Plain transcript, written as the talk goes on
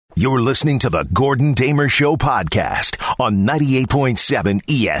You're listening to the Gordon Damer Show podcast on 98.7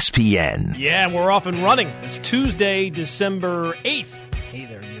 ESPN. Yeah, we're off and running. It's Tuesday, December 8th. Hey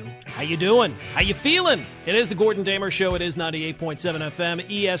there, you. How you doing? How you feeling? It is the Gordon Damer Show. It is 98.7 FM,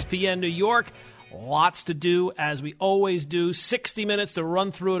 ESPN New York. Lots to do, as we always do. 60 minutes to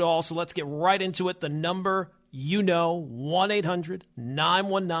run through it all, so let's get right into it. The number, you know,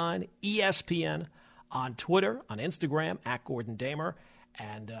 1-800-919-ESPN. On Twitter, on Instagram, at Gordon Damer.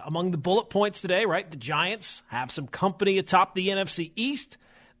 And among the bullet points today, right, the Giants have some company atop the NFC East.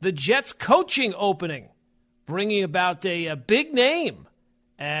 The Jets coaching opening, bringing about a big name.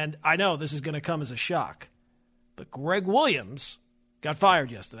 And I know this is going to come as a shock, but Gregg Williams got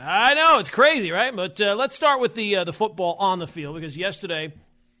fired yesterday. I know, it's crazy, right? But let's start with the football on the field, because yesterday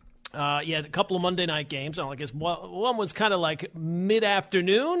you had a couple of Monday night games. I guess one was kind of like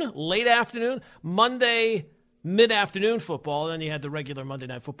mid-afternoon, late afternoon. Monday mid-afternoon football, and then you had the regular Monday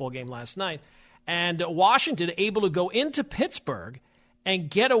Night Football game last night. And Washington able to go into Pittsburgh and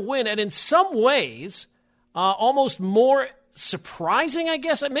get a win, and in some ways, almost more surprising, I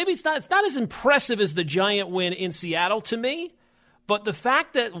guess. Maybe it's not as impressive as the Giant win in Seattle to me, but the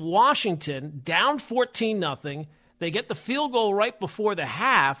fact that Washington, down 14-0, they get the field goal right before the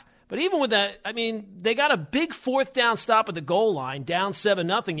half, but even with that, I mean, they got a big fourth down stop at the goal line, down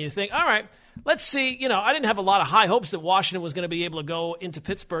 7-0. You think, all right, let's see. You know, I didn't have a lot of high hopes that Washington was going to be able to go into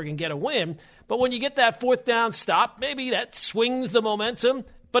Pittsburgh and get a win. But when you get that fourth down stop, maybe that swings the momentum.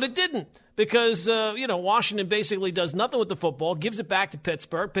 But it didn't, because, Washington basically does nothing with the football, gives it back to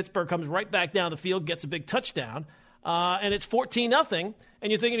Pittsburgh. Pittsburgh comes right back down the field, gets a big touchdown, and it's 14-0.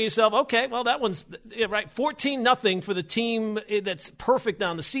 And you're thinking to yourself, okay, well, that one's right, 14-0 for the team that's perfect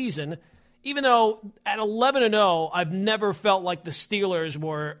on the season. Even though at 11-0, I've never felt like the Steelers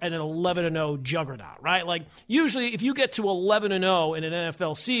were an 11-0 juggernaut, right? Like, usually if you get to 11-0 in an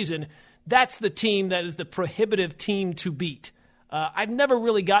NFL season, that's the team that is the prohibitive team to beat. I've never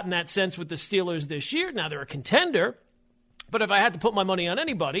really gotten that sense with the Steelers this year. Now, they're a contender, but if I had to put my money on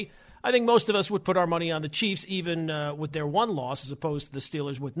anybody, I think most of us would put our money on the Chiefs, even with their one loss, as opposed to the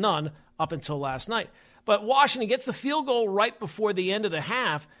Steelers with none up until last night. But Washington gets the field goal right before the end of the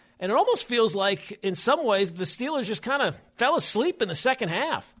half, and it almost feels like, in some ways, the Steelers just kind of fell asleep in the second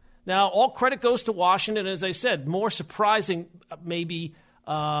half. Now, all credit goes to Washington, as I said, more surprising maybe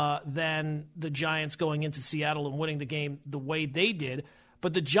than the Giants going into Seattle and winning the game the way they did.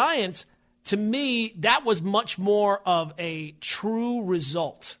 But the Giants, to me, that was much more of a true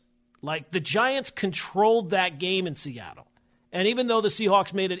result. Like, the Giants controlled that game in Seattle. And even though the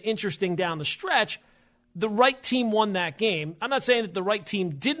Seahawks made it interesting down the stretch, the right team won that game. I'm not saying that the right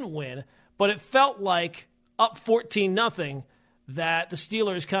team didn't win, but it felt like up 14-0 that the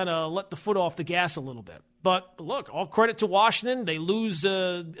Steelers kind of let the foot off the gas a little bit. But look, all credit to Washington. They lose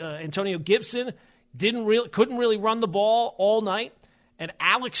Antonio Gibson, couldn't really run the ball all night, and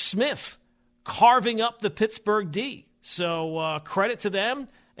Alex Smith carving up the Pittsburgh D. So credit to them.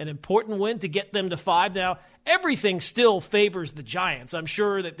 An important win to get them to 5. Now, everything still favors the Giants. I'm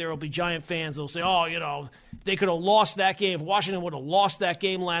sure that there will be Giant fans that will say, they could have lost that game. If Washington would have lost that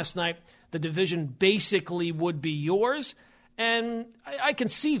game last night, the division basically would be yours. And I can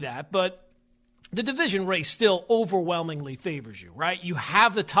see that, but the division race still overwhelmingly favors you, right? You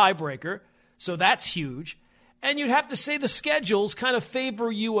have the tiebreaker, so that's huge. And you'd have to say the schedules kind of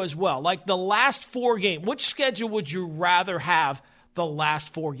favor you as well. Like the last 4 games, which schedule would you rather have the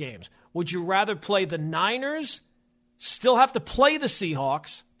last 4 games? Would you rather play the Niners, still have to play the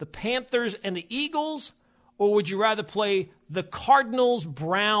Seahawks, the Panthers, and the Eagles, or would you rather play the Cardinals,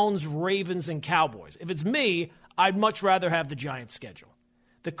 Browns, Ravens, and Cowboys? If it's me, I'd much rather have the Giants schedule.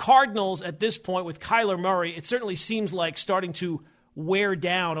 The Cardinals, at this point, with Kyler Murray, it certainly seems like starting to wear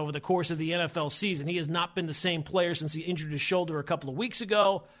down over the course of the NFL season. He has not been the same player since he injured his shoulder a couple of weeks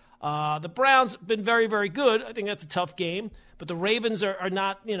ago. The Browns have been very, very good. I think that's a tough game. But the Ravens are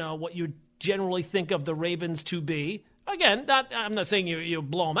not, what you generally think of the Ravens to be. Again, I'm not saying you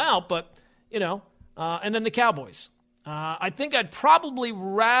blow them out, but, and then the Cowboys. I think I'd probably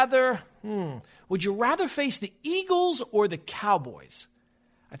rather, would you rather face the Eagles or the Cowboys?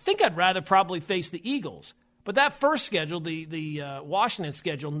 I think I'd rather probably face the Eagles. But that first schedule, the Washington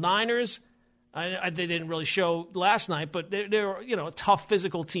schedule, Niners, they didn't really show last night, but they're a tough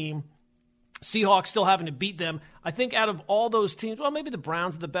physical team. Seahawks still having to beat them. I think out of all those teams, well, maybe the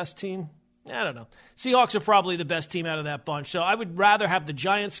Browns are the best team. I don't know. Seahawks are probably the best team out of that bunch. So I would rather have the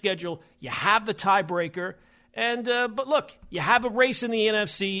Giants schedule. You have the tiebreaker. And but look, you have a race in the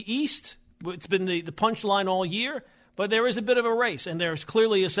NFC East. It's been the punchline all year. But there is a bit of a race, and there's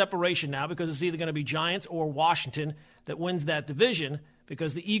clearly a separation now because it's either going to be Giants or Washington that wins that division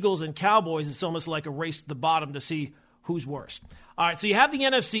because the Eagles and Cowboys, it's almost like a race to the bottom to see who's worse. All right, so you have the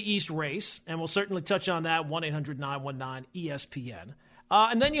NFC East race, and we'll certainly touch on that, 1-800-919-ESPN.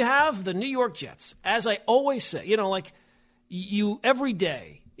 And then you have the New York Jets. As I always say, you every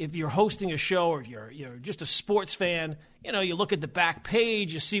day, if you're hosting a show or if you're just a sports fan, you look at the back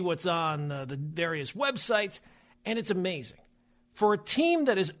page, you see what's on the various websites, and it's amazing. For a team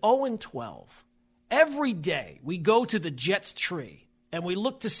that is 0-12, every day we go to the Jets tree and we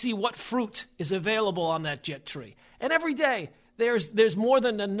look to see what fruit is available on that Jet tree. And every day there's more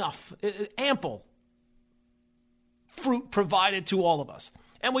than enough, ample fruit provided to all of us.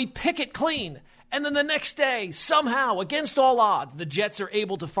 And we pick it clean. And then the next day, somehow, against all odds, the Jets are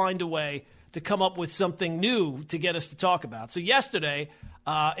able to find a way to come up with something new to get us to talk about. So yesterday,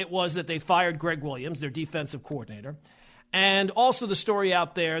 it was that they fired Gregg Williams, their defensive coordinator. And also the story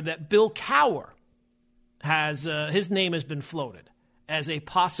out there that Bill Cowher has his name has been floated as a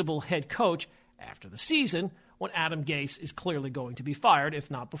possible head coach after the season when Adam Gase is clearly going to be fired, if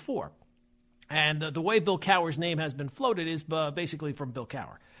not before. And the way Bill Cowher's name has been floated is basically from Bill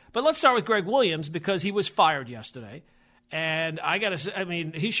Cowher. But let's start with Gregg Williams because he was fired yesterday. And I got to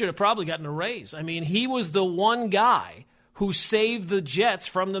say, he should have probably gotten a raise. He was the one guy who saved the Jets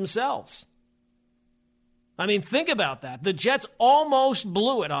from themselves. Think about that. The Jets almost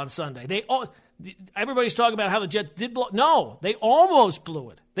blew it on Sunday. Everybody's talking about how the Jets did blow. No, they almost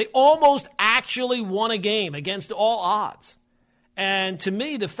blew it. They almost actually won a game against all odds. And to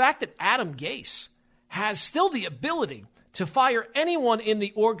me, the fact that Adam Gase has still the ability to fire anyone in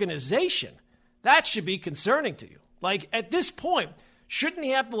the organization, that should be concerning to you. At this point, shouldn't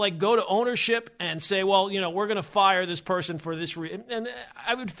he have to go to ownership and say, well, we're going to fire this person for this reason? And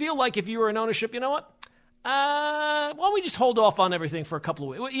I would feel like if you were in ownership, you know what? Why don't we just hold off on everything for a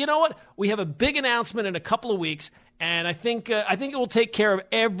couple of weeks? You know what? We have a big announcement in a couple of weeks, and I think it will take care of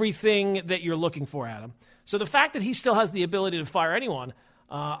everything that you're looking for, Adam. So the fact that he still has the ability to fire anyone,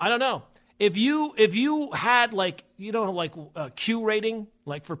 I don't know. If you had a Q rating,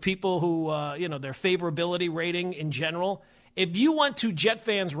 for people who their favorability rating in general, if you went to Jet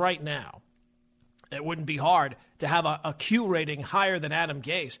fans right now, it wouldn't be hard to have a Q rating higher than Adam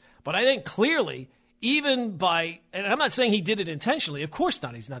Gase. But I think clearly, even by, and I'm not saying he did it intentionally. Of course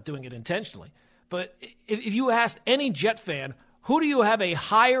not. He's not doing it intentionally. But if you asked any Jet fan, who do you have a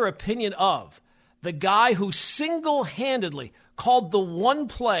higher opinion of? The guy who single-handedly called the one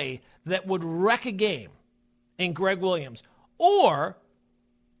play that would wreck a game in Gregg Williams, or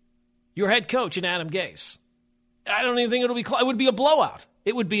your head coach in Adam Gase? I don't even think it would be a blowout.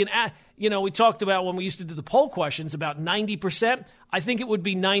 It would be we talked about when we used to do the poll questions about 90%. I think it would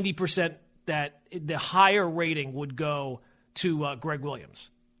be 90% that the higher rating would go to Gregg Williams.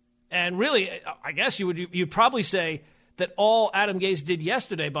 And really, I guess you'd probably say that all Adam Gase did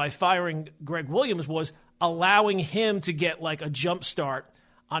yesterday by firing Gregg Williams was allowing him to get a jump start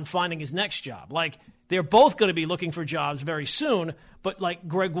on finding his next job. They're both going to be looking for jobs very soon, but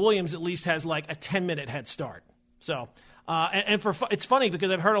Gregg Williams at least has a 10-minute head start. So, it's funny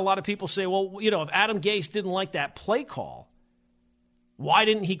because I've heard a lot of people say, well, if Adam Gase didn't like that play call, why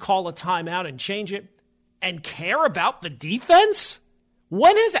didn't he call a timeout and change it and care about the defense?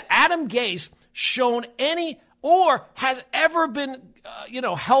 When has Adam Gase shown any or has ever been,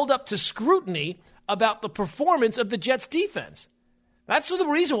 held up to scrutiny about the performance of the Jets defense? That's the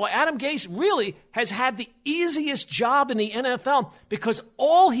reason why Adam Gase really has had the easiest job in the NFL, because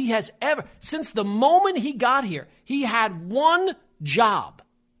all he has ever, since the moment he got here, he had one job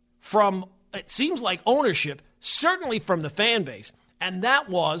from, it seems like ownership, certainly from the fan base, and that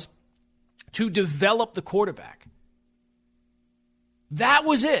was to develop the quarterback. That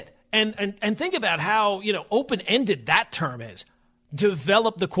was it. And think about how, open-ended that term is.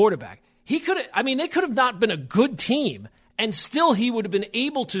 Develop the quarterback. They could have not been a good team, and still he would have been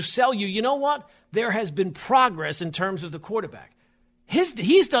able to sell you, you know what? There has been progress in terms of the quarterback.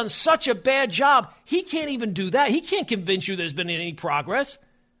 He's done such a bad job, he can't even do that. He can't convince you there's been any progress.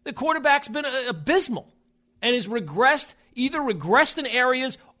 The quarterback's been abysmal and has either regressed in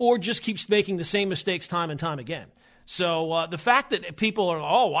areas or just keeps making the same mistakes time and time again. So the fact that people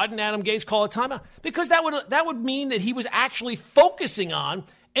are, why didn't Adam Gase call a timeout? Because that would mean that he was actually focusing on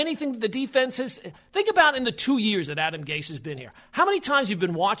anything that the defense has. Think about in the 2 years that Adam Gase has been here. How many times you've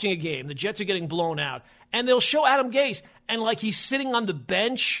been watching a game, the Jets are getting blown out, and they'll show Adam Gase, and he's sitting on the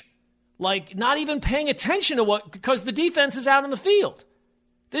bench, not even paying attention to because the defense is out on the field.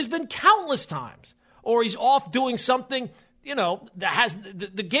 There's been countless times. Or he's off doing something, that has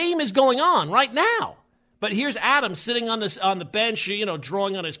the game is going on right now. But here's Adam sitting on the bench,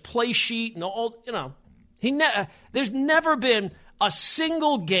 drawing on his play sheet and all, there's never been a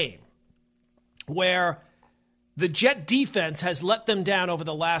single game where the Jet defense has let them down over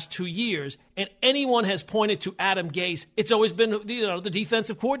the last 2 years, and anyone has pointed to Adam Gase, it's always been the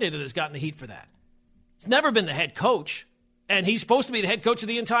defensive coordinator that's gotten the heat for that. It's never been the head coach, and he's supposed to be the head coach of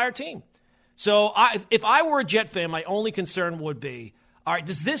the entire team. So if I were a Jet fan, my only concern would be, all right,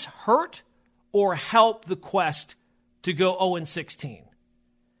 does this hurt or help the quest to go 0-16?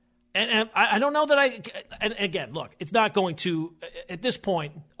 And I don't know that and again, look, it's not going to, at this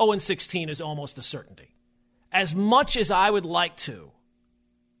point, 0-16 is almost a certainty. As much as I would like to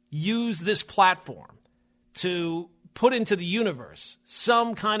use this platform to put into the universe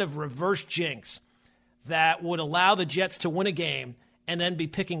some kind of reverse jinx that would allow the Jets to win a game and then be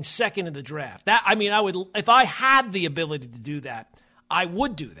picking second in the draft. I would, if I had the ability to do that, I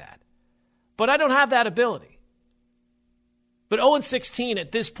would do that. But I don't have that ability. But 0-16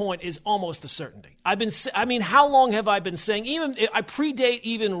 at this point is almost a certainty. How long have I been saying, I predate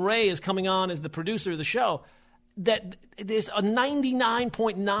even Ray is coming on as the producer of the show, that there's a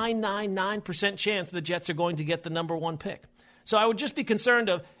 99.999% chance the Jets are going to get the number one pick. So I would just be concerned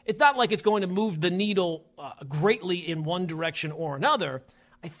of, it's not like it's going to move the needle greatly in one direction or another.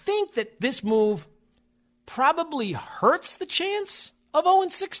 I think that this move probably hurts the chance of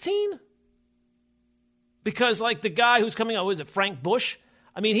 0-16. Because like the guy who's coming out, is it Frank Bush?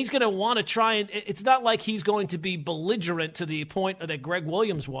 I mean, he's going to want to try and, it's not like he's going to be belligerent to the point that Gregg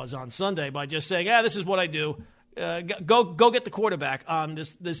Williams was on Sunday by just saying, this is what I do. Go get the quarterback on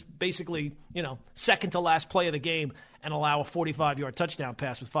this basically, second to last play of the game and allow a 45-yard touchdown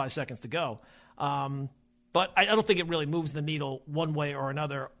pass with 5 seconds to go. But I don't think it really moves the needle one way or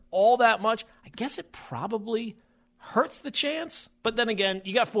another all that much. I guess it probably hurts the chance. But then again,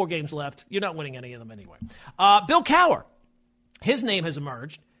 you got 4 games left. You're not winning any of them anyway. Bill Cowher, his name has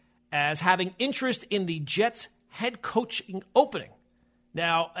emerged as having interest in the Jets head coaching opening.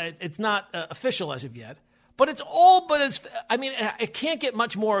 Now, it's not official as of yet. But it can't get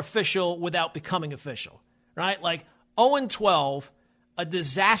much more official without becoming official, right? Like 0-12, a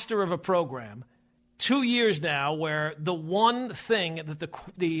disaster of a program, 2 years now where the one thing that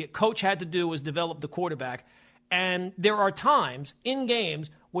the coach had to do was develop the quarterback. And there are times in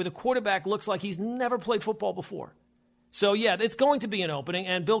games where the quarterback looks like he's never played football before. So, yeah, it's going to be an opening,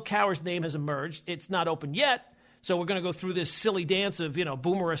 and Bill Cowher's name has emerged. It's not open yet. So we're going to go through this silly dance of,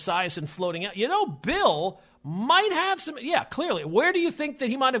 Boomer Esiason floating out. Bill might have some, clearly. Where do you think that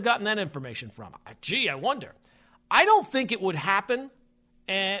he might have gotten that information from? Gee, I wonder. I don't think it would happen,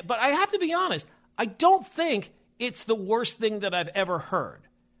 but I have to be honest. I don't think it's the worst thing that I've ever heard.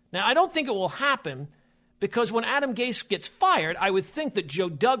 Now, I don't think it will happen because when Adam Gase gets fired, I would think that Joe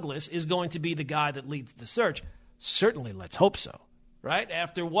Douglas is going to be the guy that leads the search. Certainly, let's hope so. Right?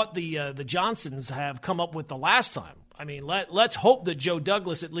 After what the Johnsons have come up with the last time. I mean, let's hope that Joe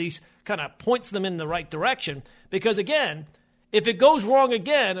Douglas at least kind of points them in the right direction. Because, again, if it goes wrong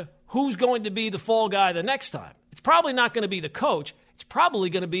again, who's going to be the fall guy the next time? It's probably not going to be the coach. It's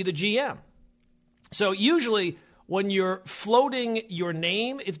probably going to be the GM. So usually when you're floating your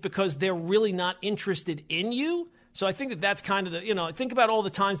name, it's because they're really not interested in you. So I think that's kind of think about all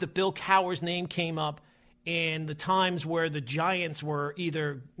the times that Bill Cowher's name came up in the times where the Giants were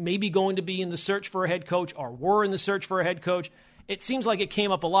either maybe going to be in the search for a head coach or were in the search for a head coach. It seems like it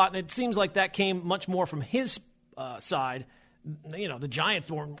came up a lot, and it seems like that came much more from his side. The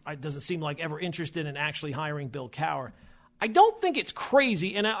Giants doesn't seem like ever interested in actually hiring Bill Cowher. I don't think it's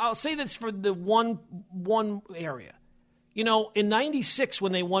crazy, and I'll say this for the one area. In 96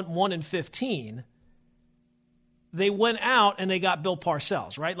 when they went 1-15, they went out and they got Bill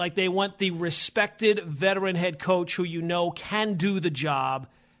Parcells, right? Like they went the respected veteran head coach who can do the job,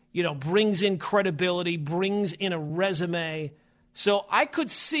 brings in credibility, brings in a resume. So I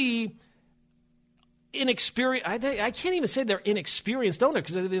could see inexperienced. I can't even say they're inexperienced owner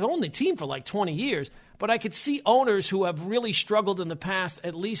because they've owned the team for like 20 years. But I could see owners who have really struggled in the past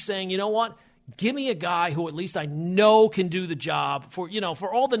at least saying, you know what? Give me a guy who at least I know can do the job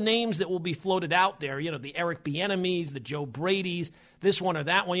for all the names that will be floated out there, the Eric Bieniemys, the Joe Bradys, this one or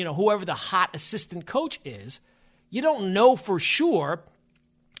that one, whoever the hot assistant coach is, you don't know for sure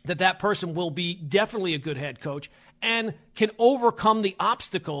that person will be definitely a good head coach and can overcome the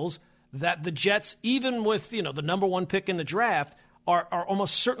obstacles that the Jets, even with, the number one pick in the draft, are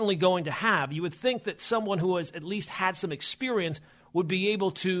almost certainly going to have. You would think that someone who has at least had some experience would be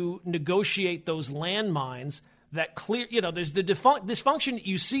able to negotiate those landmines that clear, there's the dysfunction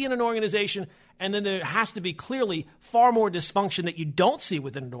you see in an organization, and then there has to be clearly far more dysfunction that you don't see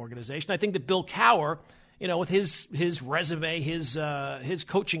within an organization. I think that Bill Cowher, with his resume, his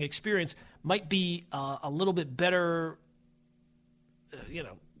coaching experience, might be a little bit better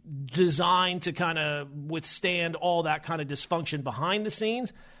designed to kind of withstand all that kind of dysfunction behind the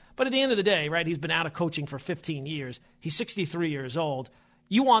scenes. But at the end of the day, right, he's been out of coaching for 15 years. He's 63 years old.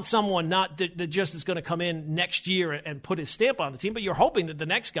 You want someone not that just is going to come in next year and put his stamp on the team, but you're hoping that the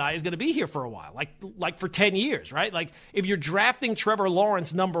next guy is going to be here for a while, like for 10 years, right? Like if you're drafting Trevor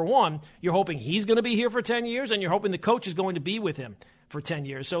Lawrence number 1, you're hoping he's going to be here for 10 years, and you're hoping the coach is going to be with him for 10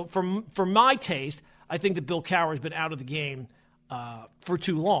 years. So for my taste, I think that Bill Cowher has been out of the game for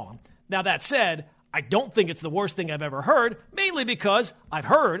too long. Now, that said, I don't think it's the worst thing I've ever heard, mainly because I've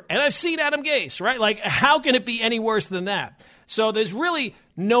heard and I've seen Adam Gase, right? Like, how can it be any worse than that? So there's really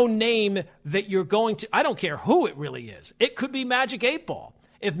no name that you're going to – I don't care who it really is. It could be Magic 8 Ball.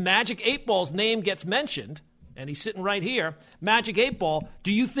 If Magic 8 Ball's name gets mentioned, and he's sitting right here, Magic 8 Ball,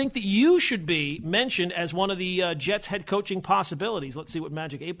 do you think that you should be mentioned as one of the Jets head coaching possibilities? Let's see what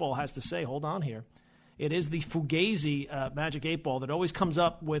Magic 8 Ball has to say. Hold on here. It is the Fugazi Magic 8 Ball that always comes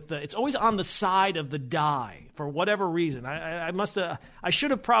up with it's always on the side of the die for whatever reason. I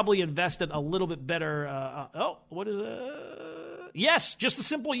should have probably invested a little bit better. What is it? Yes, just a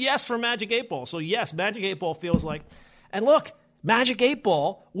simple yes for Magic 8 Ball. So yes, Magic 8 Ball feels like, and look, Magic 8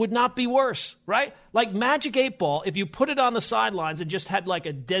 Ball would not be worse, right? Like Magic 8 Ball, if you put it on the sidelines and just had like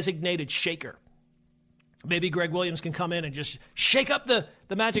a designated shaker, maybe Gregg Williams can come in and just shake up the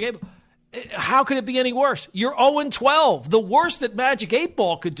Magic 8 Ball. How could it be any worse? You're 0-12. The worst that Magic 8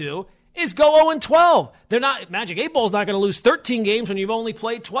 Ball could do is go 0-12. Magic 8 Ball's not going to lose 13 games when you've only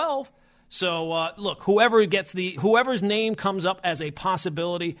played 12. So look, whoever's name comes up as a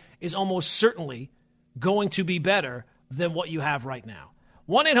possibility is almost certainly going to be better than what you have right now.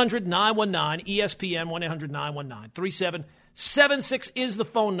 1-800-919-ESPN, 1-800-919-3776 is the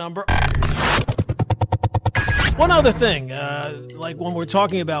phone number. One other thing, like when we're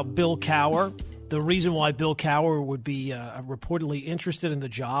talking about Bill Cowher, the reason why Bill Cowher would be reportedly interested in the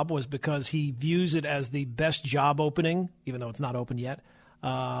job was because he views it as the best job opening, even though it's not open yet.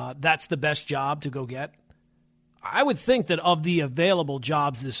 That's the best job to go get. I would think that of the available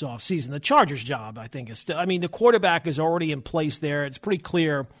jobs this offseason, the Chargers job, I think, is still – I mean, the quarterback is already in place there. It's pretty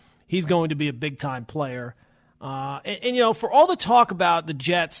clear he's going to be a big-time player. And, for all the talk about the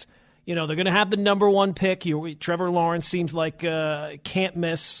Jets – they're going to have the number 1 pick. Trevor Lawrence seems like can't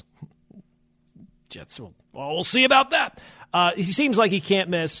miss. Jets, we'll see about that. He seems like he can't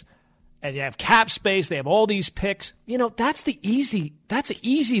miss. And you have cap space. They have all these picks. That's easy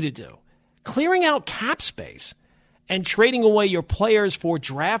to do. Clearing out cap space and trading away your players for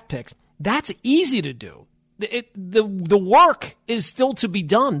draft picks, that's easy to do. The work is still to be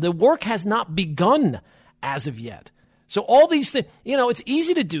done. The work has not begun as of yet. So all these things, it's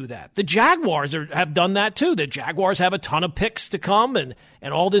easy to do that. The Jaguars have done that too. The Jaguars have a ton of picks to come and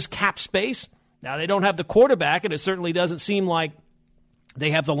all this cap space. Now, they don't have the quarterback, and it certainly doesn't seem like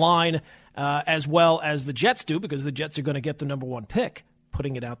they have the line as well as the Jets do, because the Jets are going to get the number 1 pick,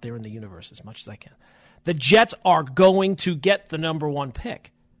 putting it out there in the universe as much as I can. The Jets are going to get the number 1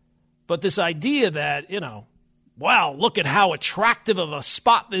 pick. But this idea that, wow, look at how attractive of a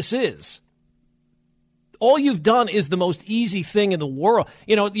spot this is. All you've done is the most easy thing in the world.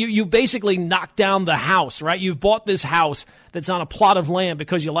 You basically knocked down the house, right? You've bought this house that's on a plot of land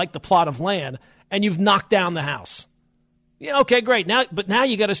because you like the plot of land, and you've knocked down the house. Okay, great. Now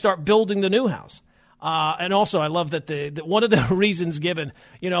you got to start building the new house. And also, I love that the one of the reasons given,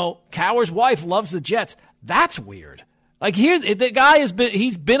 Cowher's wife loves the Jets. That's weird. Like here, the guy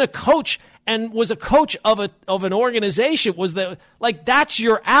he's been a coach and was a coach of an organization. That's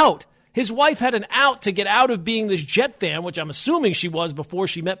your out. His wife had an out to get out of being this Jet fan, which I'm assuming she was before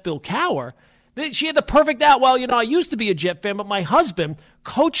she met Bill Cowher. She had the perfect out. Well, I used to be a Jet fan, but my husband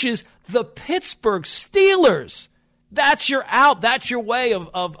coaches the Pittsburgh Steelers. That's your out. That's your way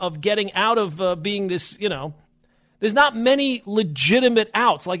of getting out of being this, There's not many legitimate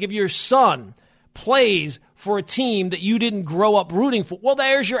outs. Like if your son plays for a team that you didn't grow up rooting for, well,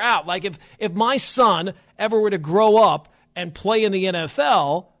 there's your out. Like if my son ever were to grow up and play in the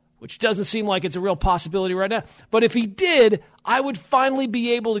NFL, which doesn't seem like it's a real possibility right now. But if he did, I would finally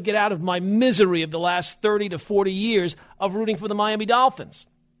be able to get out of my misery of the last 30 to 40 years of rooting for the Miami Dolphins.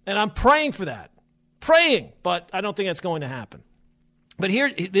 And I'm praying for that. Praying, but I don't think that's going to happen. But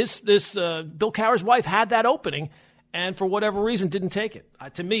here, this Bill Cowher's wife had that opening, and for whatever reason didn't take it.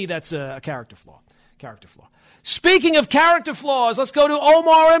 To me, that's a character flaw. Speaking of character flaws, let's go to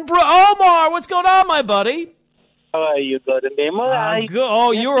Omar and Omar, what's going on, my buddy? How are you, Gordon Damer? Good.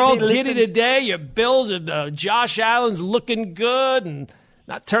 Oh, you're all giddy today. Your Bills and Josh Allen's looking good and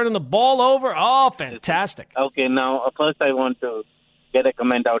not turning the ball over. Oh, fantastic. Okay, now, first I want to get a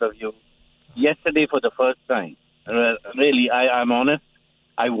comment out of you. Yesterday, for the first time, Really, I'm honest.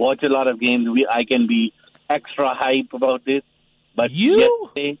 I watch a lot of games. I can be extra hype about this. But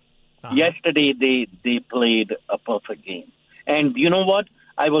yesterday they played a perfect game. And you know what?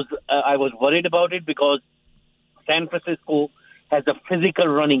 I was worried about it because San Francisco has a physical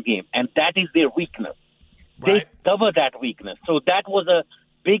running game, and that is their weakness. Right. They cover that weakness. So that was a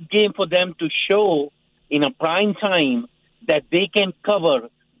big game for them to show in a prime time that they can cover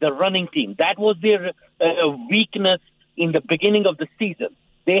the running team. That was their weakness in the beginning of the season.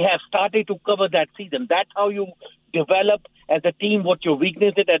 They have started to cover that season. That's how you develop as a team what your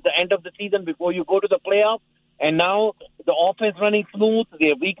weakness is at the end of the season before you go to the playoffs. And now the offense running smooth.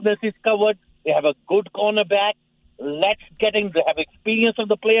 Their weakness is covered. They have a good cornerback. Let's get in. They have experience of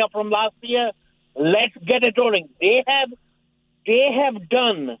the playoff from last year. Let's get it rolling. They have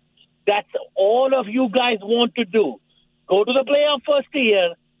done that all of you guys want to do. Go to the playoff first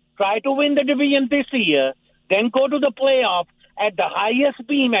year, try to win the division this year, then go to the playoff at the highest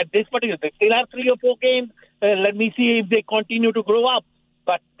beam at this particular. They still have 3 or 4 games. Let me see if they continue to grow up.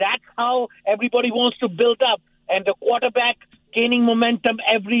 But that's how everybody wants to build up. And the quarterback gaining momentum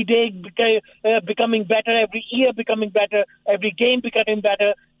every day, becoming better, every year becoming better, every game becoming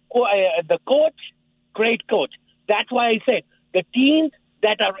better. The coach, great coach. That's why I said the teams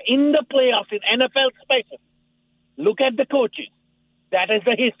that are in the playoffs in NFL special, look at the coaches. That is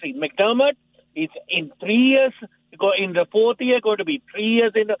the history. McDermott is in 3 years, in the 4th year, going to be 3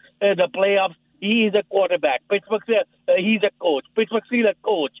 years in the playoffs. He is a quarterback. Pittsburgh, he's a coach. Pittsburgh Steelers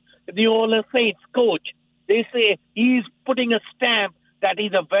coach. The Orleans Saints coach. They say he's putting a stamp that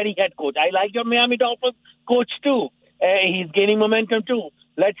he's a very head coach. I like your Miami Dolphins coach too. He's gaining momentum too.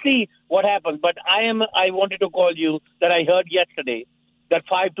 Let's see what happens. But I wanted to call you that I heard yesterday that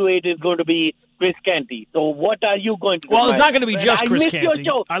 5-8 is going to be Chris Canty. So what are you going to do? Well, it's not going to be just Chris Canty.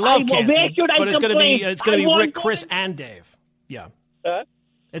 I love Canty, but it's going to be Rick, Chris, and Dave. Yeah.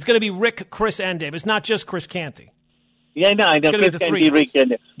 It's going to be Rick, Chris, and Dave. It's not just Chris Canty. Yeah, no, I know. Chris Canty, Rick,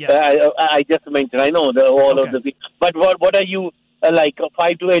 and yes. I just mentioned. I know all of the things. But what are you like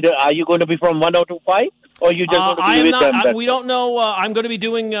 5-8? Are you going to be from 1 to 5? Or you just going to be with them? We don't know. I'm going to be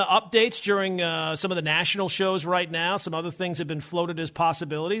doing updates during some of the national shows right now. Some other things have been floated as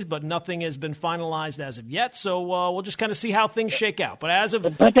possibilities, but nothing has been finalized as of yet. So we'll just kind of see how things shake out. But as of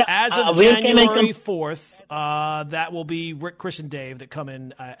January 4th, that will be Rick, Chris, and Dave that come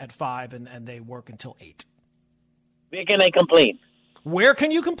in at 5, and they work until 8. Where can I complain? Where can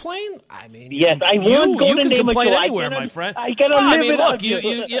you complain? I mean, yes, I want Golden You can complain Damer anywhere, my friend. I cannot live without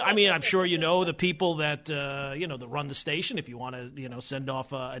you. I mean, I'm sure you know the people that that run the station. If you want to, send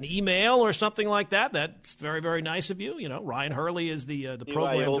off an email or something like that, that's very, very nice of you. Ryan Hurley is the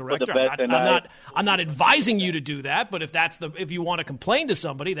program director. I'm not advising you to do that, but if you want to complain to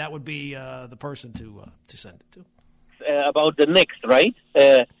somebody, that would be the person to send it to. About the Knicks, right?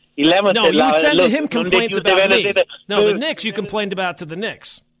 11th. No, you would send to him complaints about me. No, the Knicks you complained about to the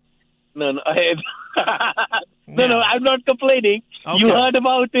Knicks. No, I'm not complaining. Okay. You heard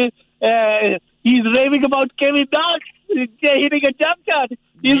about he's raving about Kevin Knox hitting a jump shot.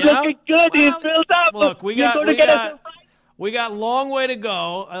 He's looking good. He's built up. Look, we got a long way to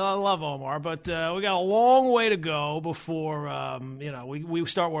go. I love Omar, but we got a long way to go before we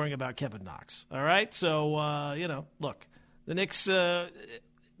start worrying about Kevin Knox. All right, so look, the Knicks.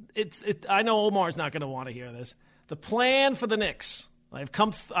 I know Omar's not going to want to hear this. The plan for the Knicks,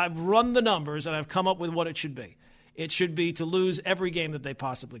 I've run the numbers, and I've come up with what it should be. It should be to lose every game that they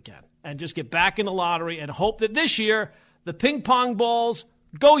possibly can and just get back in the lottery and hope that this year the ping pong balls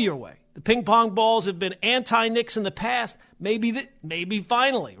go your way. The ping pong balls have been anti-Knicks in the past. Maybe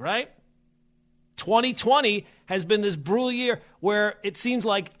finally, right? 2020 has been this brutal year where it seems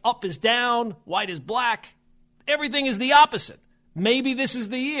like up is down, white is black. Everything is the opposite. Maybe this is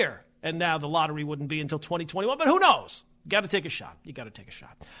the year, and now the lottery wouldn't be until 2021, but who knows? You got to take a shot.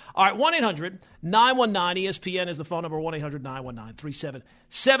 All right, 1-800-919-ESPN is the phone number,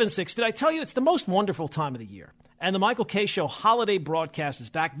 1-800-919-3776. Did I tell you it's the most wonderful time of the year? And the Michael Kay Show holiday broadcast is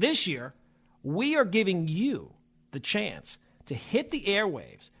back. This year, we are giving you the chance to hit the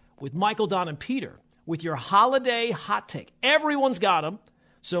airwaves with Michael, Don, and Peter with your holiday hot take. Everyone's got them,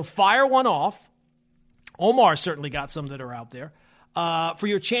 so fire one off. Omar certainly got some that are out there. For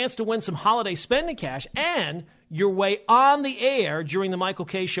your chance to win some holiday spending cash and your way on the air during the Michael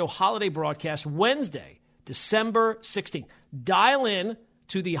Kay Show holiday broadcast Wednesday, December 16th. Dial in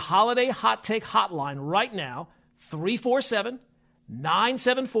to the Holiday Hot Take hotline right now,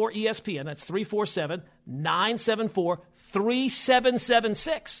 347-974-ESPN. That's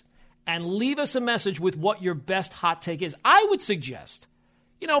 347-974-3776. And leave us a message with what your best hot take is. I would suggest,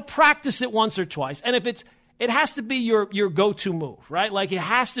 practice it once or twice. And if it has to be your go-to move, right? Like, it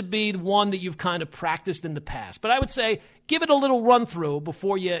has to be the one that you've kind of practiced in the past. But I would say give it a little run-through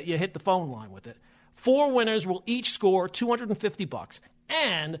before you hit the phone line with it. 4 winners will each score $250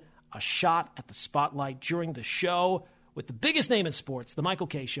 and a shot at the spotlight during the show with the biggest name in sports, The Michael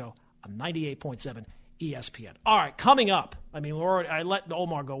Kay Show, on 98.7 ESPN. All right, coming up. I mean, I let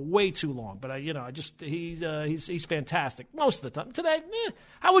Omar go way too long, but he's fantastic most of the time. Today,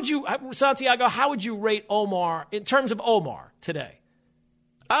 how would you, Santiago? How would you rate Omar in terms of Omar today?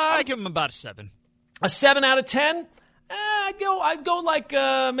 I give him about a 7. A 7 out of 10. I'd go like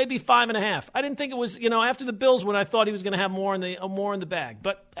maybe 5.5. I didn't think it was after the Bills when I thought he was going to have more in the bag,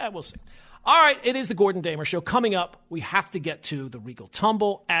 but we'll see. All right, it is the Gordon Damer Show. Coming up, we have to get to the Regal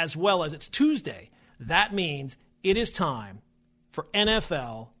Tumble as well as it's Tuesday. That means it is time for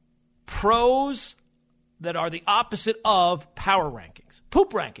NFL pros that are the opposite of power rankings,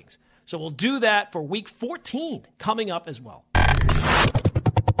 poop rankings. So we'll do that for Week 14 coming up as well.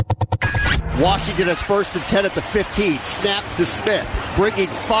 Washington has 1st and 10 at the 15. Snap to Smith. Bringing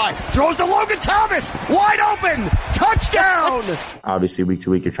 5. Throws to Logan Thomas. Wide open. Touchdown. Obviously, week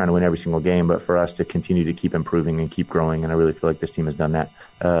to week, you're trying to win every single game. But for us to continue to keep improving and keep growing, and I really feel like this team has done that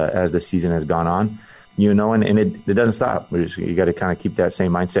as the season has gone on. And it doesn't stop. You got to kind of keep that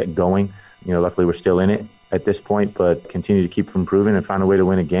same mindset going. Luckily, we're still in it at this point, but continue to keep improving and find a way to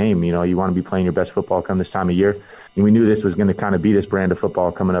win a game. You want to be playing your best football come this time of year. And we knew this was going to kind of be this brand of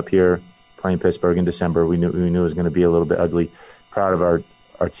football coming up here, playing Pittsburgh in December. We knew it was going to be a little bit ugly. Proud of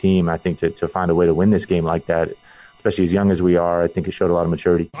our team, I think, to find a way to win this game like that, especially as young as we are. I think it showed a lot of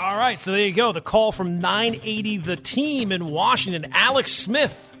maturity. All right, so there you go. The call from 980 The Team in Washington. Alex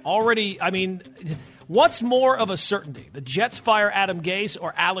Smith already, what's more of a certainty? The Jets fire Adam Gase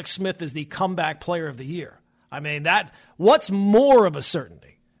or Alex Smith is the comeback player of the year? What's more of a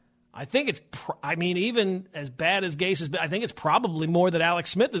certainty? I think it's, even as bad as Gase has been, I think it's probably more that Alex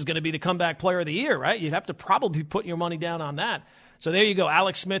Smith is going to be the comeback player of the year, right? You'd have to probably put your money down on that. So there you go,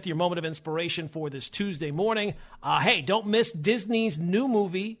 Alex Smith, your moment of inspiration for this Tuesday morning. Hey, don't miss Disney's new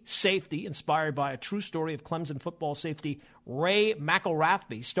movie, Safety, inspired by a true story of Clemson football safety Ray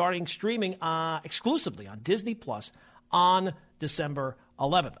McElrathbey, starting streaming exclusively on Disney Plus on December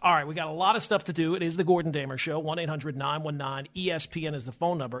 11th. All right, we got a lot of stuff to do. It is the Gordon Damer Show. 1-800-919-ESPN is the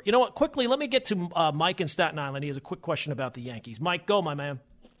phone number. You know what? Quickly, let me get to Mike in Staten Island. He has a quick question about the Yankees. Mike, go, my man.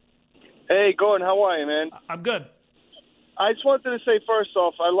 Hey, Gordon, how are you, man? I'm good. I just wanted to say, first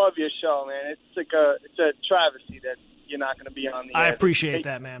off, I love your show, man. It's a travesty that you're not going to be on the air. I appreciate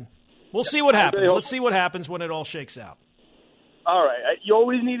that, man. We'll see what happens. Let's see what happens when it all shakes out. All right. You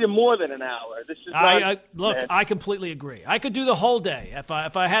always needed more than an hour. This is look, I completely agree. I could do the whole day. If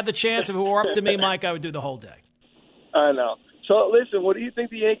I had the chance, if it were up to me, Mike, I would do the whole day. I know. So, listen, what do you think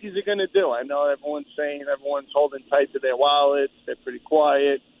the Yankees are going to do? I know everyone's saying everyone's holding tight to their wallets. They're pretty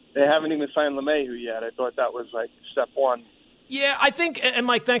quiet. They haven't even signed Lemahieu yet. I thought that was like step one. Yeah, I think, and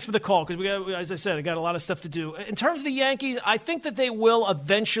Mike, thanks for the call, because as I said, I got a lot of stuff to do. In terms of the Yankees, I think that they will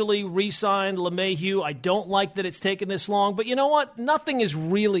eventually re-sign LeMahieu. I don't like that it's taken this long, but you know what? Nothing has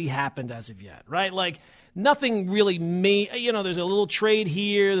really happened as of yet, right? Like, nothing really there's a little trade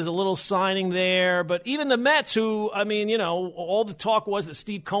here, there's a little signing there, but even the Mets, who, all the talk was that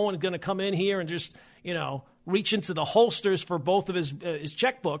Steve Cohen is going to come in here and just, reach into the holsters for both of his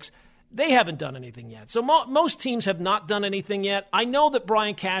checkbooks. They haven't done anything yet. So most teams have not done anything yet. I know that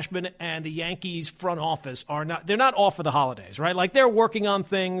Brian Cashman and the Yankees front office they're not off for the holidays, right? Like, they're working on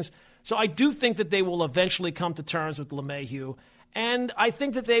things. So I do think that they will eventually come to terms with LeMahieu. And I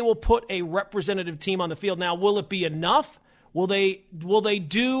think that they will put a representative team on the field. Now, will it be enough? Will they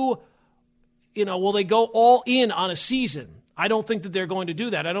go all in on a season? I don't think that they're going to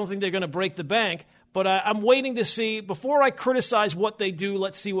do that. I don't think they're going to break the bank. But I'm waiting to see, before I criticize what they do,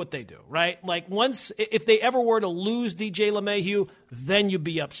 let's see what they do, right? Like, if they ever were to lose DJ LeMahieu, then you'd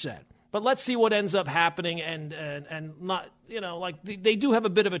be upset. But let's see what ends up happening, and not, they do have a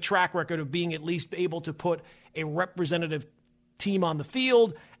bit of a track record of being at least able to put a representative team on the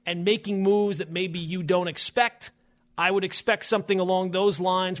field and making moves that maybe you don't expect. I would expect something along those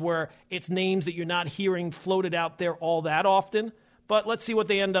lines where it's names that you're not hearing floated out there all that often. But let's see what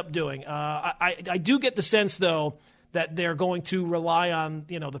they end up doing. I do get the sense, though, that they're going to rely on,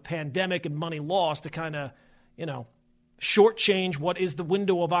 the pandemic and money lost to kind of, shortchange what is the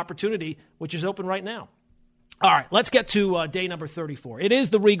window of opportunity, which is open right now. All right, let's get to day number 34. It is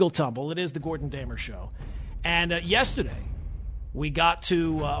the Regal Tumble. It is the Gordon Damer Show. And yesterday, we got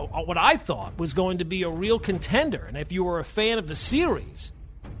to what I thought was going to be a real contender. And if you were a fan of the series,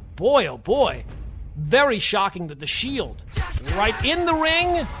 boy, oh boy, very shocking that the Shield, right in the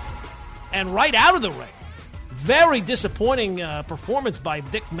ring and right out of the ring, Very disappointing performance by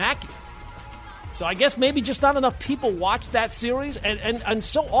Vic Mackey. So I guess maybe just not enough people watch that series. And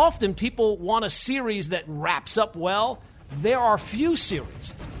so often people want a series that wraps up well. There are few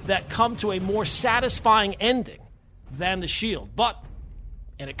series that come to a more satisfying ending than The Shield. But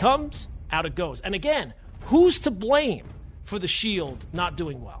in it comes, out it goes. And again, who's to blame for The Shield not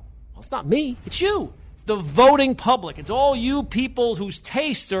doing well? Well, it's not me. It's you. It's the voting public. It's all you people whose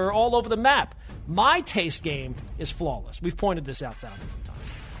tastes are all over the map. My taste game is flawless. We've pointed this out thousands of times.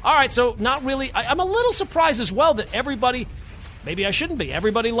 All right, so not really. I'm a little surprised as well that everybody, maybe I shouldn't be,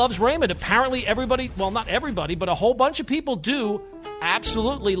 everybody loves Raymond. Apparently everybody, well, not everybody, but a whole bunch of people do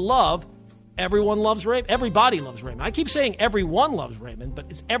absolutely love Everyone Loves Raymond. Everybody loves Raymond. I keep saying everyone loves Raymond, but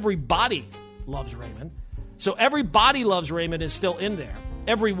it's everybody loves Raymond. So Everybody Loves Raymond is still in there.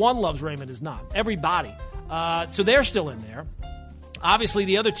 Everyone Loves Raymond is not. Everybody. So they're still in there. Obviously,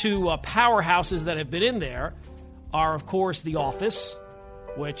 the other two powerhouses that have been in there are, of course, The Office,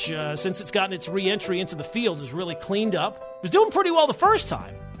 which, since it's gotten its re-entry into the field, is really cleaned up. It was doing pretty well the first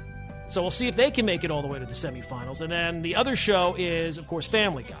time. So we'll see if they can make it all the way to the semifinals. And then the other show is, of course,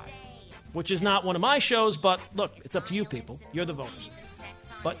 Family Guy, which is not one of my shows, but look, it's up to you people. You're the voters.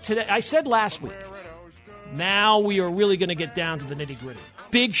 But today, I said last week, now we are really going to get down to the nitty-gritty.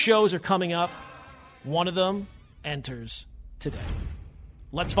 Big shows are coming up. One of them enters today.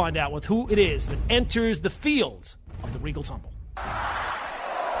 Let's find out with who it is that enters the field of the Regal Tumble.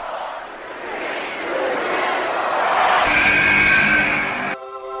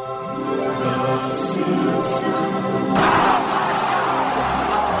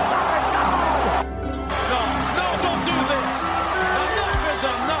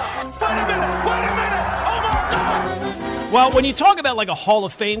 Well, when you talk about like a Hall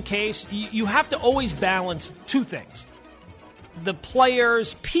of Fame case, you have to always balance two things. The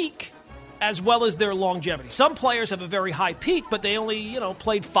player's peak as well as their longevity. Some players have a very high peak, but they only,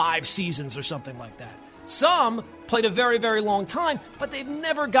 played 5 seasons or something like that. Some played a very, very long time, but they've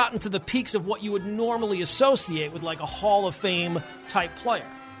never gotten to the peaks of what you would normally associate with like a Hall of Fame type player.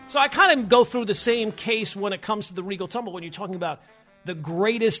 So I kind of go through the same case when it comes to the Regal Tumble when you're talking about the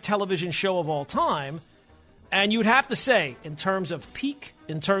greatest television show of all time. And you'd have to say, in terms of peak,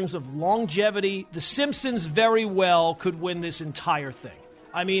 in terms of longevity, The Simpsons very well could win this entire thing.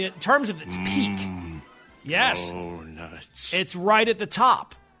 I mean, in terms of its peak, yes, it's right at the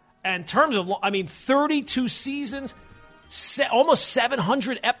top. And in terms of, 32 seasons, almost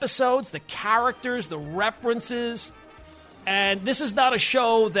 700 episodes, the characters, the references. And this is not a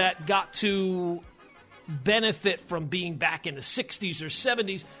show that got to benefit from being back in the 60s or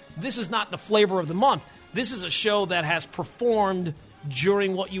 70s. This is not the flavor of the month. This is a show that has performed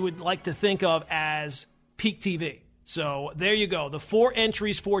during what you would like to think of as peak TV. So there you go. The 4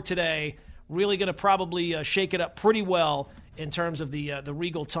 entries for today really going to probably shake it up pretty well in terms of the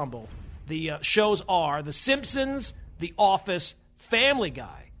Regal Tumble. The shows are The Simpsons, The Office, Family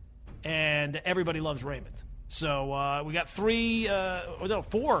Guy, and Everybody Loves Raymond. So we got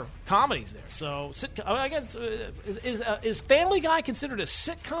 4 comedies there. So I guess is Family Guy considered a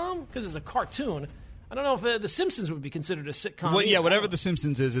sitcom because it's a cartoon? I don't know if The Simpsons would be considered a sitcom. Well, yeah, whatever The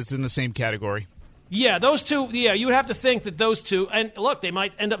Simpsons is, it's in the same category. Yeah, those two, you would have to think that those two, and look, they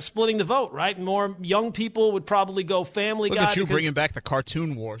might end up splitting the vote, right? More young people would probably go Family Guy. Look at you bringing back the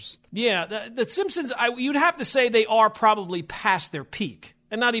cartoon wars. Yeah, the Simpsons, you'd have to say they are probably past their peak.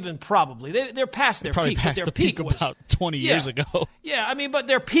 And not even probably. They're past their probably peak. Past their the peak was, about 20 years ago. Yeah, but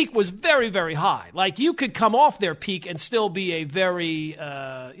their peak was very, very high. Like, you could come off their peak and still be a very,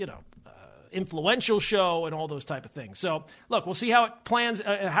 influential show and all those type of things. So, look, we'll see how it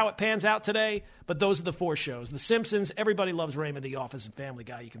pans out today, but those are the 4 shows. The Simpsons, Everybody Loves Raymond, The Office, and Family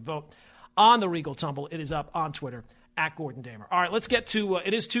Guy. You can vote on the Regal Tumble. It is up on Twitter, @GordonDamer. All right, let's get to,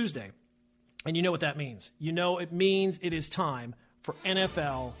 it is Tuesday, and you know what that means. You know it means it is time for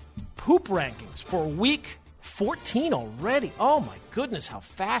NFL Poop Rankings for Week 14 already. Oh, my goodness, how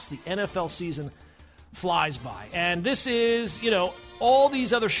fast the NFL season flies by. And this is, all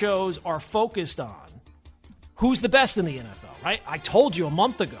these other shows are focused on who's the best in the NFL, right? I told you a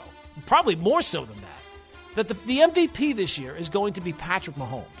month ago, probably more so than that the MVP this year is going to be Patrick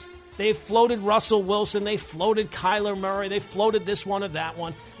Mahomes. They've floated Russell Wilson. They floated Kyler Murray. They floated this one or that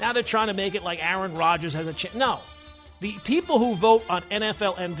one. Now they're trying to make it like Aaron Rodgers has a chance. No. The people who vote on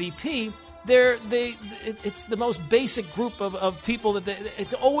NFL MVP, it's the most basic group of people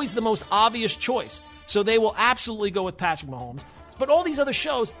it's always the most obvious choice. So they will absolutely go with Patrick Mahomes. But all these other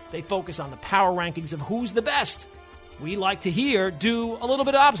shows, they focus on the power rankings of who's the best. We like to do a little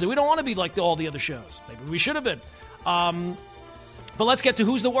bit opposite. We don't want to be like all the other shows. Maybe we should have been. But let's get to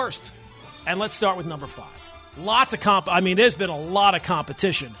who's the worst. And let's start with number 5. Lots of there's been a lot of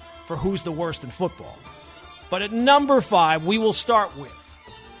competition for who's the worst in football. But at number 5, we will start with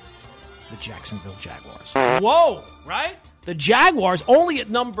the Jacksonville Jaguars. Whoa, right? The Jaguars only at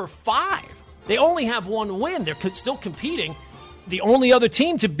number 5. They only have one win. They're still competing. The only other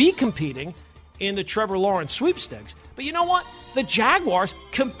team to be competing in the Trevor Lawrence sweepstakes. But you know what? The Jaguars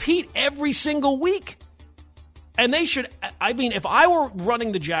compete every single week. And they should, if I were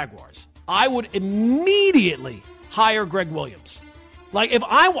running the Jaguars, I would immediately hire Gregg Williams. Like, if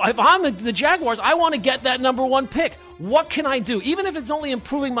I'm the Jaguars, I want to get that number 1 pick. What can I do? Even if it's only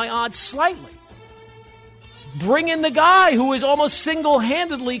improving my odds slightly. Bring in the guy who has almost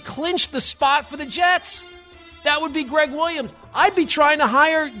single-handedly clinched the spot for the Jets. That would be Gregg Williams. I'd be trying to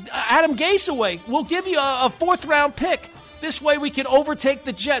hire Adam Gase away. We'll give you a 4th-round pick. This way we can overtake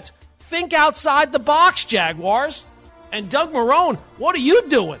the Jets. Think outside the box, Jaguars. And Doug Marrone, what are you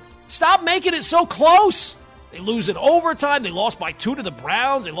doing? Stop making it so close. They lose in overtime. They lost by 2 to the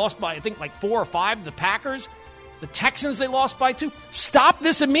Browns. They lost by, I think, like 4 or 5 to the Packers. The Texans, they lost by 2. Stop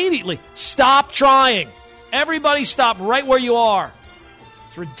this immediately. Stop trying. Everybody stop right where you are.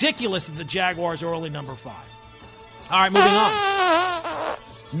 It's ridiculous that the Jaguars are only number 5. All right, moving on.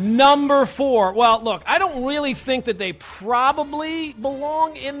 Number 4. Well, look, I don't really think that they probably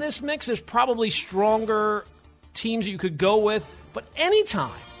belong in this mix. There's probably stronger teams that you could go with. But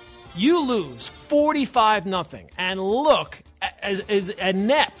anytime you lose 45-0 and look as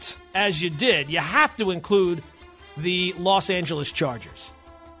inept as you did, you have to include the Los Angeles Chargers.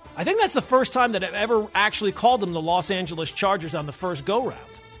 I think that's the first time that I've ever actually called them the Los Angeles Chargers on the first go-round.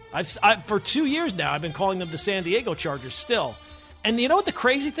 For 2 years now, I've been calling them the San Diego Chargers still. And you know what the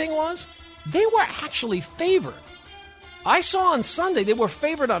crazy thing was? They were actually favored. I saw on Sunday they were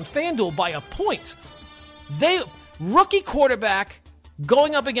favored on FanDuel by a point. Rookie quarterback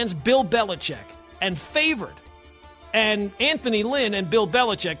going up against Bill Belichick and favored. And Anthony Lynn and Bill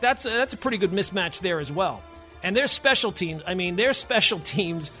Belichick, that's a pretty good mismatch there as well. And their special teams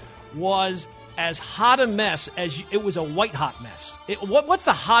was as hot a mess as it was a white-hot mess. What's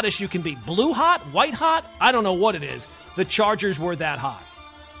the hottest you can be? Blue hot? White hot? I don't know what it is. The Chargers were that hot.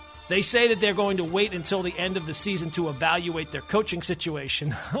 They say that they're going to wait until the end of the season to evaluate their coaching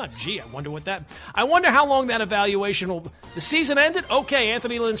situation. Gee, I wonder how long that evaluation will... The season ended? Okay,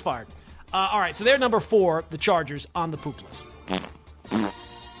 Anthony Lynn's fired. All right, so they're number 4, the Chargers, on the poop list.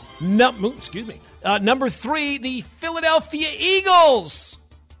 Excuse me. Number 3, the Philadelphia Eagles.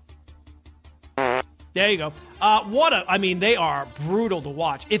 There you go. They are brutal to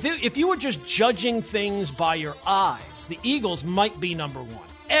watch. If you were just judging things by your eyes, the Eagles might be number 1.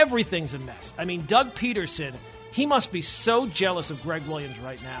 Everything's a mess. Doug Peterson, he must be so jealous of Gregg Williams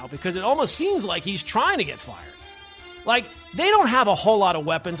right now because it almost seems like he's trying to get fired. Like, they don't have a whole lot of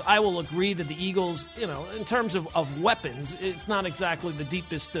weapons. I will agree that the Eagles, in terms of weapons, it's not exactly the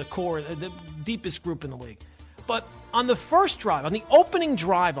deepest core, the deepest group in the league. But on the first drive, on the opening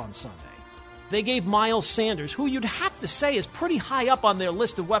drive on Sunday, they gave Miles Sanders, who you'd have to say is pretty high up on their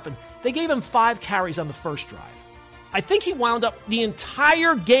list of weapons, they gave him 5 carries on the first drive. I think he wound up the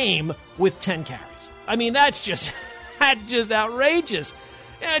entire game with 10 carries. That's just outrageous.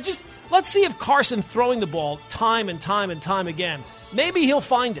 Let's see if Carson throwing the ball time and time and time again, maybe he'll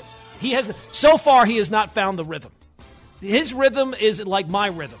find it. So far, he has not found the rhythm. His rhythm is like my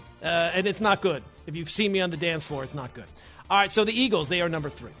rhythm, and it's not good. If you've seen me on the dance floor, it's not good. All right, so the Eagles, they are number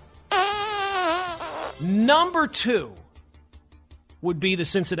 3. Number 2 would be the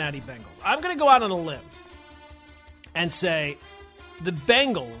Cincinnati Bengals. I'm going to go out on a limb and say the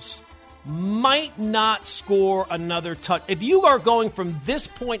Bengals might not score another touch. If you are going from this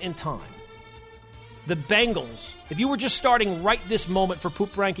point in time, the Bengals, if you were just starting right this moment for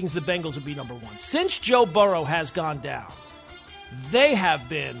poop rankings, the Bengals would be number 1. Since Joe Burrow has gone down, they have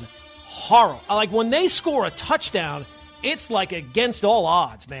been horrible. Like, when they score a touchdown, it's like against all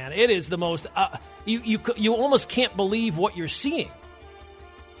odds, man. It is the most... You almost can't believe what you're seeing.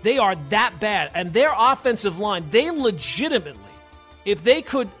 They are that bad. And their offensive line, they legitimately, if they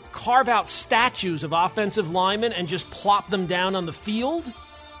could carve out statues of offensive linemen and just plop them down on the field,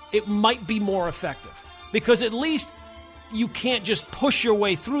 it might be more effective. Because at least you can't just push your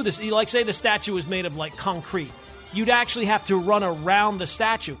way through this. Like, say the statue is made of, like, concrete. You'd actually have to run around the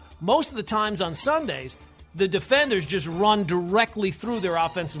statue. Most of the times on Sundays, the defenders just run directly through their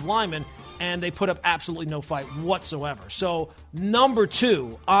offensive linemen, and they put up absolutely no fight whatsoever. So number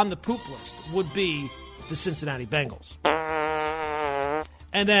 2 on the poop list would be the Cincinnati Bengals.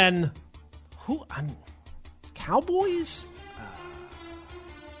 And then, Cowboys?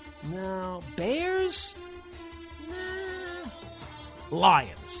 No. Bears? Nah.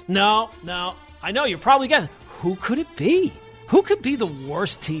 Lions? No. I know, you're probably guessing. who could it be? Who could be the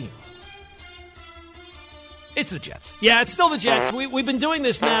worst team? It's the Jets. Yeah, it's still the Jets. We've been doing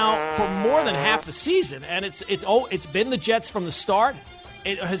this now for more than half the season, and it's been the Jets from the start.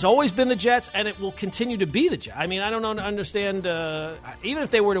 It has always been the Jets, and it will continue to be the Jets. I mean, I don't understand. Even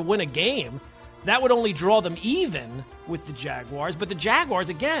if they were to win a game, that would only draw them even with the Jaguars. But the Jaguars,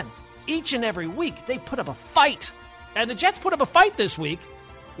 again, each and every week, they put up a fight. And the Jets put up a fight this week.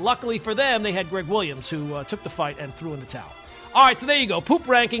 Luckily for them, they had Gregg Williams, who took the fight and threw in the towel. All right, so there you go. Poop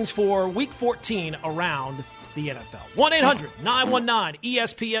rankings for Week 14 around the NFL.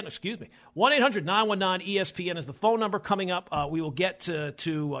 1-800-919-ESPN. Excuse me. 1-800-919-ESPN is the phone number coming up. We will get to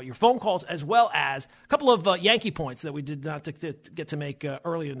your phone calls as well as a couple of Yankee points that we did not get to make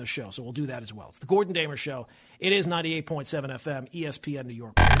earlier in the show. So we'll do that as well. It's the Gordon Damer Show. It is 98.7 FM, ESPN New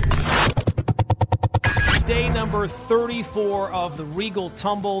York. Day number 34 of the Regal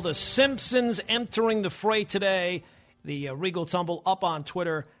Tumble. The Simpsons entering the fray today. The Regal Tumble up on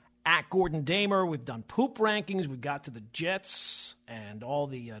Twitter at Gordon Damer. We've done poop rankings. We've got to the Jets and all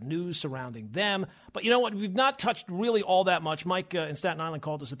the news surrounding them. But you know what? We've not touched really all that much. Mike in Staten Island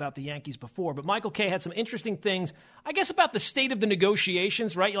called us about the Yankees before, but Michael K. had some interesting things, I guess, about the state of the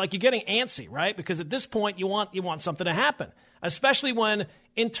negotiations, right? Like, you're getting antsy, right? Because at this point, you want something to happen, especially when,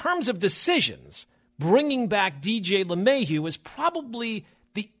 in terms of decisions, bringing back DJ Lemahieu is probably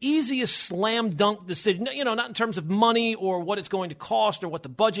the easiest slam dunk decision, you know, not in terms of money or what it's going to cost or what the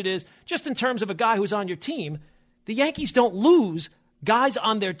budget is, just in terms of a guy who's on your team. The Yankees don't lose guys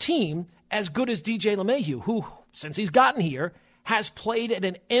on their team as good as DJ Lemahieu, who, since he's gotten here, has played at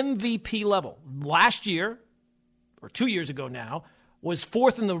an MVP level. Last year, or 2 years ago now, was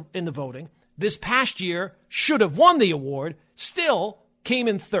fourth in the voting. This past year should have won the award, still came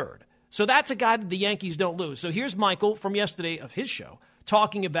in third. So that's a guy that the Yankees don't lose. So here's Michael from yesterday of his show,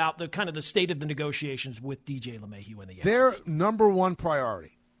 talking about the kind of the state of the negotiations with DJ Lemahieu and the Yankees. Their number one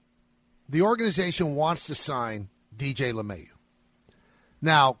priority, the organization wants to sign DJ Lemahieu.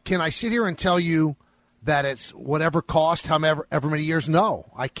 Now, can I sit here and tell you that it's whatever cost, however many years?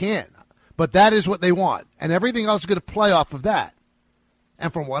 No, I can't. But that is what they want, and everything else is going to play off of that.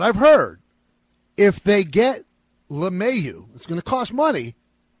 And from what I've heard, if they get Lemahieu, it's going to cost money.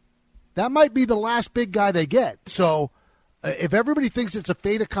 That might be the last big guy they get. So if everybody thinks it's a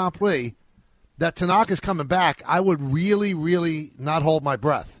fait accompli that Tanaka's coming back, I would really, really not hold my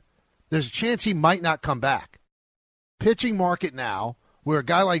breath. There's a chance he might not come back. Pitching market now, where a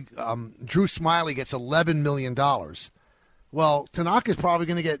guy like Drew Smyly gets $11 million. Well, Tanaka's probably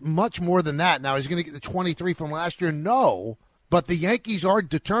going to get much more than that. Now, he's going to get the 23 from last year? No. But the Yankees are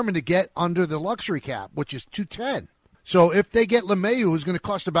determined to get under the luxury cap, which is $210. So if they get LeMahieu, who's going to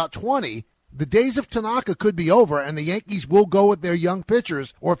cost about $20, the days of Tanaka could be over, and the Yankees will go with their young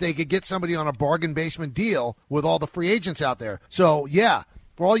pitchers, or if they could get somebody on a bargain basement deal with all the free agents out there. So, yeah,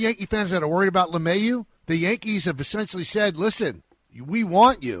 for all Yankee fans that are worried about LeMahieu, the Yankees have essentially said, listen, we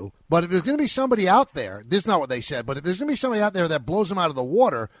want you, but if there's going to be somebody out there, this is not what they said, but if there's going to be somebody out there that blows them out of the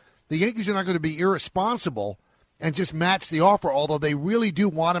water, the Yankees are not going to be irresponsible and just match the offer, although they really do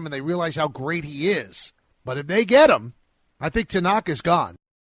want him and they realize how great he is. But if they get him, I think Tanaka's gone.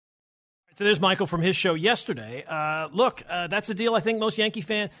 So there's Michael from his show yesterday. Look, that's a deal I think most Yankee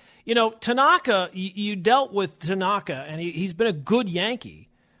fans, Tanaka, you dealt with Tanaka, and he's been a good Yankee.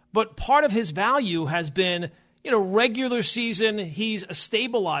 But part of his value has been, regular season, he's a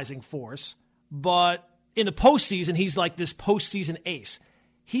stabilizing force. But in the postseason, he's like this postseason ace.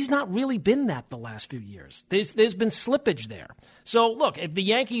 He's not really been that the last few years. There's been slippage there. So, look, if the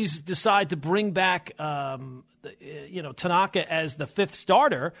Yankees decide to bring back, Tanaka as the fifth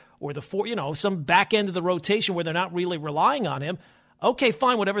starter or the fourth, some back end of the rotation where they're not really relying on him, okay,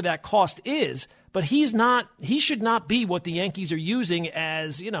 fine, whatever that cost is. But he should not be what the Yankees are using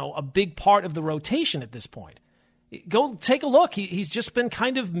as, a big part of the rotation at this point. Go take a look. He's just been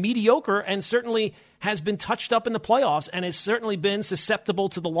kind of mediocre and certainly has been touched up in the playoffs and has certainly been susceptible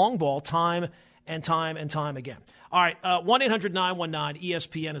to the long ball time and time and time again. All right,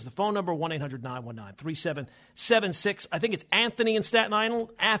 1-800-919-ESPN is the phone number, 1-800-919-3776. I think it's Anthony in Staten Island.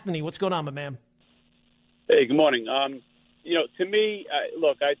 Anthony, what's going on, my man? Hey, good morning. To me,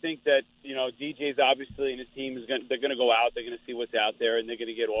 look, I think that, DJ's obviously and his team they're going to go out, they're going to see what's out there, and they're going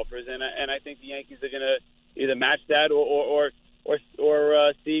to get offers. And I think the Yankees are going to either match that or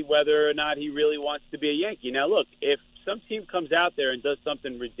see whether or not he really wants to be a Yankee. Now, look, if some team comes out there and does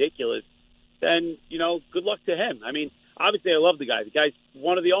something ridiculous, then, good luck to him. I mean, obviously I love the guy. The guy's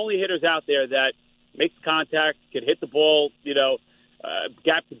one of the only hitters out there that makes contact, can hit the ball,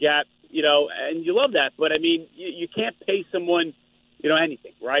 gap to gap, and you love that. But, I mean, you can't pay someone,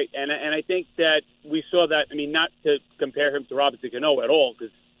 anything, right? And I think that we saw that. I mean, not to compare him to Robinson Cano at all,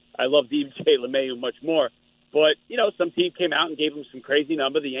 because I love DJ Lemahieu much more. But, some team came out and gave him some crazy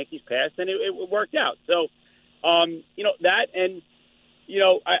number. The Yankees passed, and it worked out. So, that and,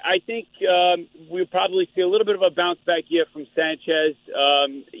 I think we'll probably see a little bit of a bounce-back year from Sanchez,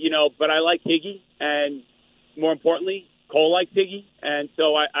 but I like Higgy, and more importantly, Cole likes Higgy, and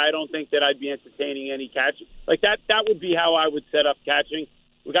so I don't think that I'd be entertaining any catching. Like, that would be how I would set up catching.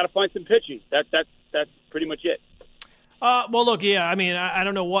 We got to find some pitching. That's pretty much it. Well, look, yeah, I mean, I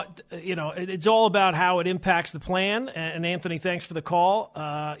don't know what, it's all about how it impacts the plan. And Anthony, thanks for the call.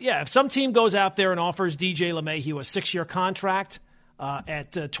 If some team goes out there and offers DJ LeMahieu a 6-year contract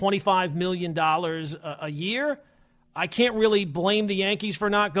at $25 million a year, I can't really blame the Yankees for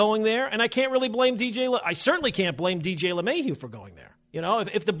not going there. And I can't really blame I certainly can't blame DJ LeMahieu for going there.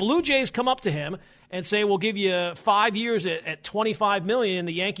 If the Blue Jays come up to him and say, we'll give you 5 years at $25 million, and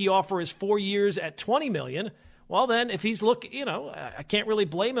the Yankee offer is 4 years at $20 million, well, then, if he's I can't really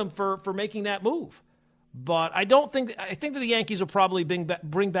blame him for making that move. But I think that the Yankees will probably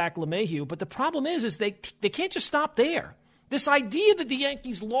bring back LeMahieu. But the problem is they can't just stop there. This idea that the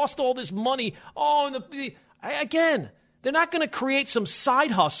Yankees lost all this money, again, they're not going to create some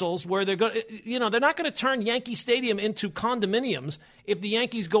side hustles where they're going they're not going to turn Yankee Stadium into condominiums if the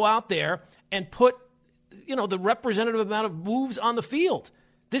Yankees go out there and put, the representative amount of moves on the field.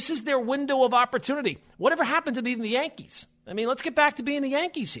 This is their window of opportunity. Whatever happened to being the Yankees? I mean, let's get back to being the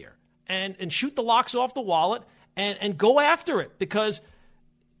Yankees here and shoot the locks off the wallet and go after it, because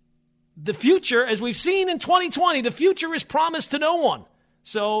the future, as we've seen in 2020, the future is promised to no one.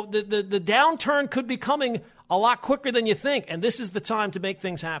 So the downturn could be coming a lot quicker than you think, and this is the time to make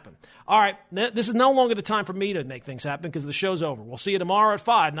things happen. All right, this is no longer the time for me to make things happen because the show's over. We'll see you tomorrow at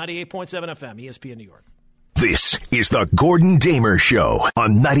 5, 98.7 FM, ESPN New York. This is the Gordon Damer Show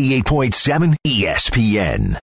on 98.7 ESPN.